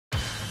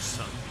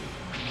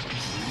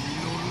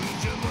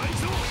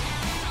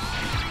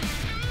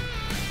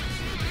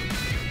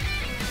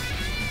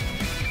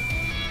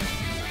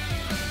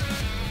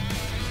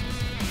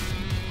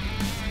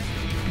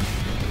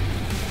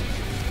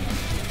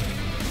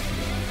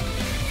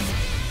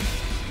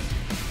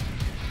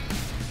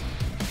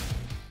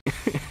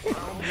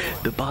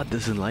bot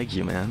doesn't like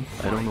you, man.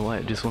 I don't know why.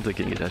 I just want to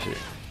get that shit.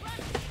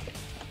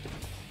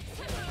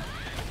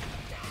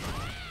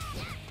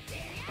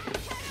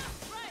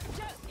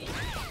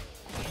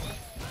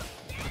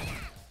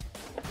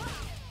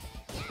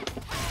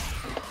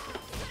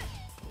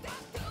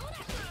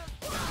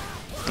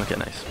 Okay,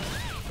 nice.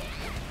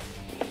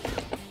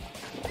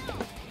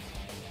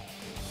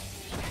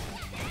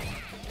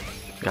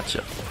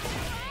 Gotcha.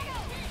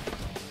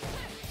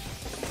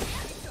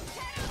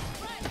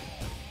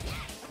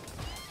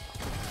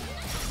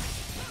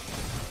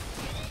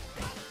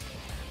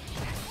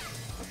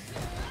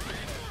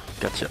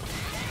 Gotcha.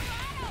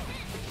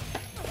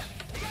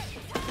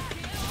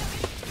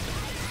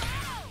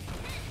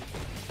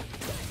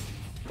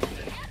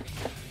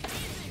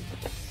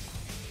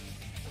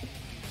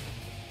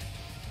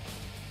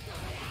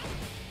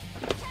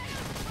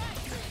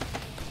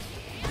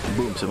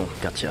 Boom, c'est bon,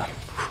 gotcha.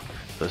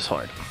 That was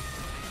hard.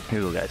 Here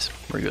we go, guys.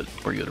 We're good,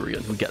 we're good, we're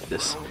good. We got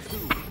this.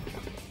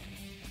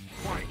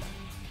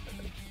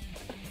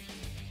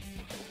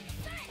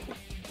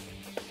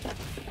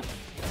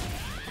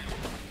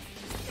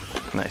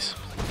 Nice.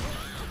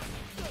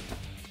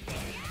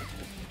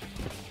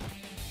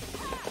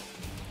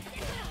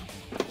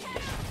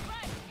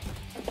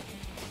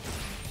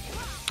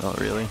 Oh,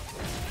 really?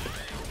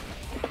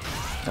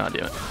 Oh,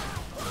 damn it.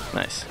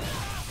 Nice.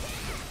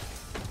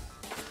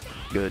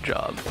 Good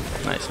job.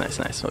 Nice, nice,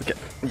 nice. Okay.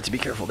 Need to be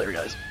careful there,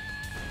 guys.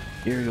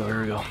 Here we go,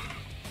 here we go.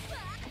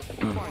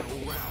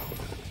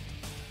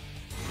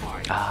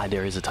 Ah,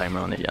 there is a timer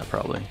on it, yeah,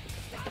 probably.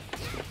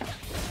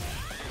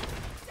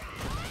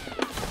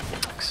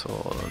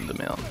 Excellent,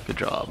 man. Good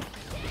job.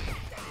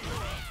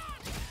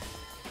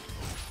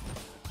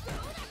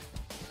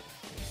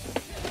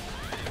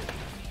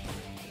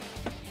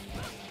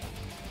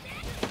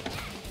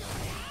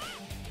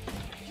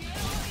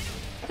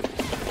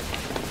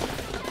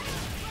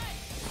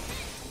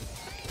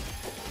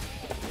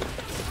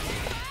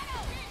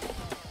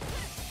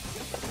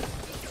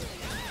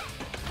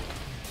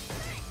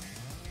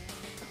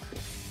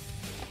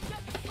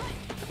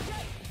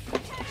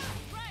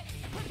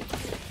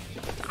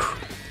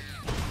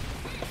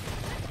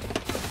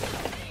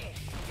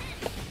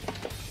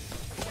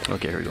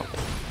 Okay, here we go.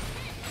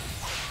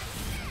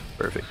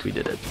 Perfect, we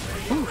did it.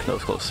 Whew, that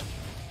was close.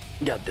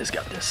 Got this,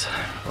 got this.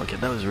 Okay,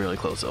 that was really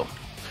close though.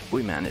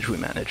 We managed, we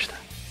managed.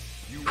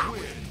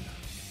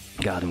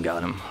 Got him,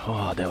 got him.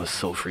 Oh, that was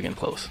so freaking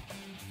close.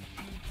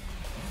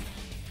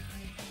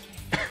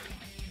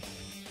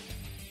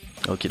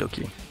 Okie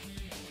dokie.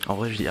 En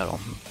vrai, je dis alors,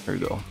 here we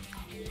go.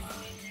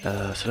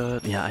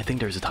 Yeah, I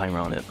think there's a timer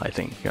on it. I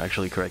think you're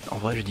actually correct. En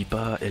vrai, je dis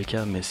pas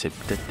LK, mais c'est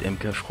peut-être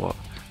MK, je crois.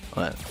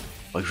 Ouais,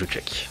 faudrait que je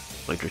check.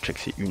 Faudrait que je check,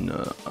 c'est une...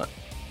 ouais.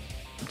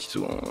 Une petite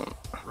seconde.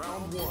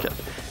 Ok,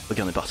 ok,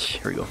 on est parti.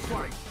 Here we go.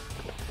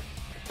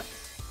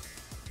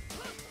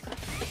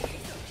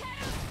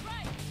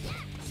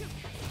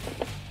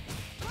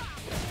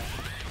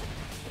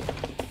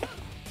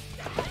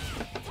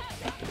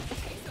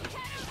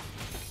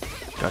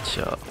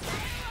 Gotcha.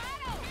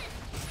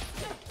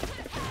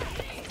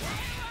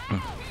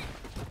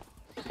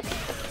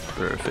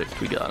 Perfect,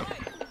 we got him.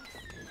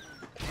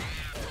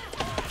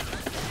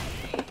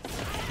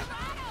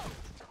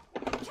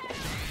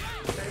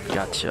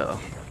 Gotcha.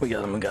 We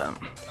got him, we got him.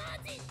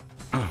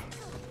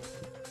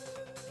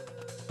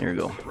 Here we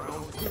go.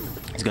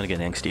 He's gonna get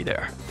angsty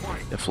there.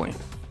 Definitely.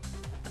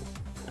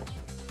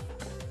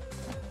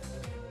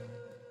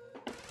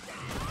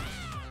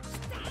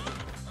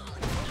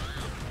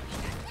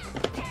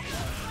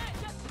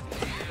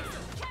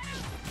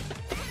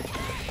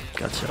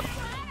 Gotcha.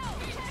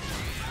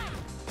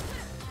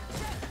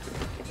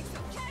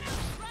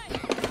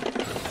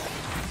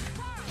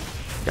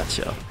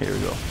 Gotcha. Here we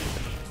go.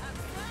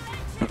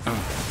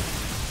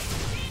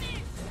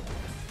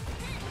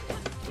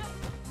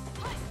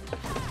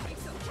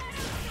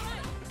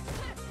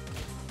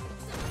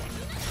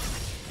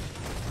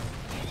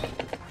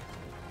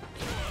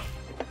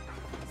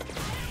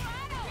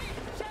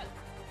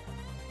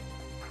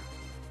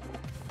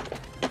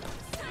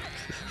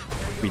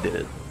 We did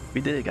it.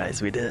 We did it,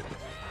 guys. We did it.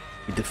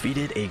 We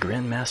defeated a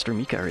Grandmaster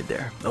Mika right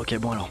there. Ok,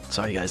 bon alors.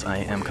 Sorry, guys. I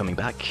am coming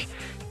back.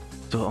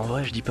 So, en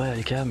vrai, je dis pas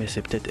LK, mais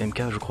c'est peut-être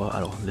MK, je crois.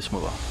 Alors,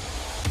 laisse-moi voir.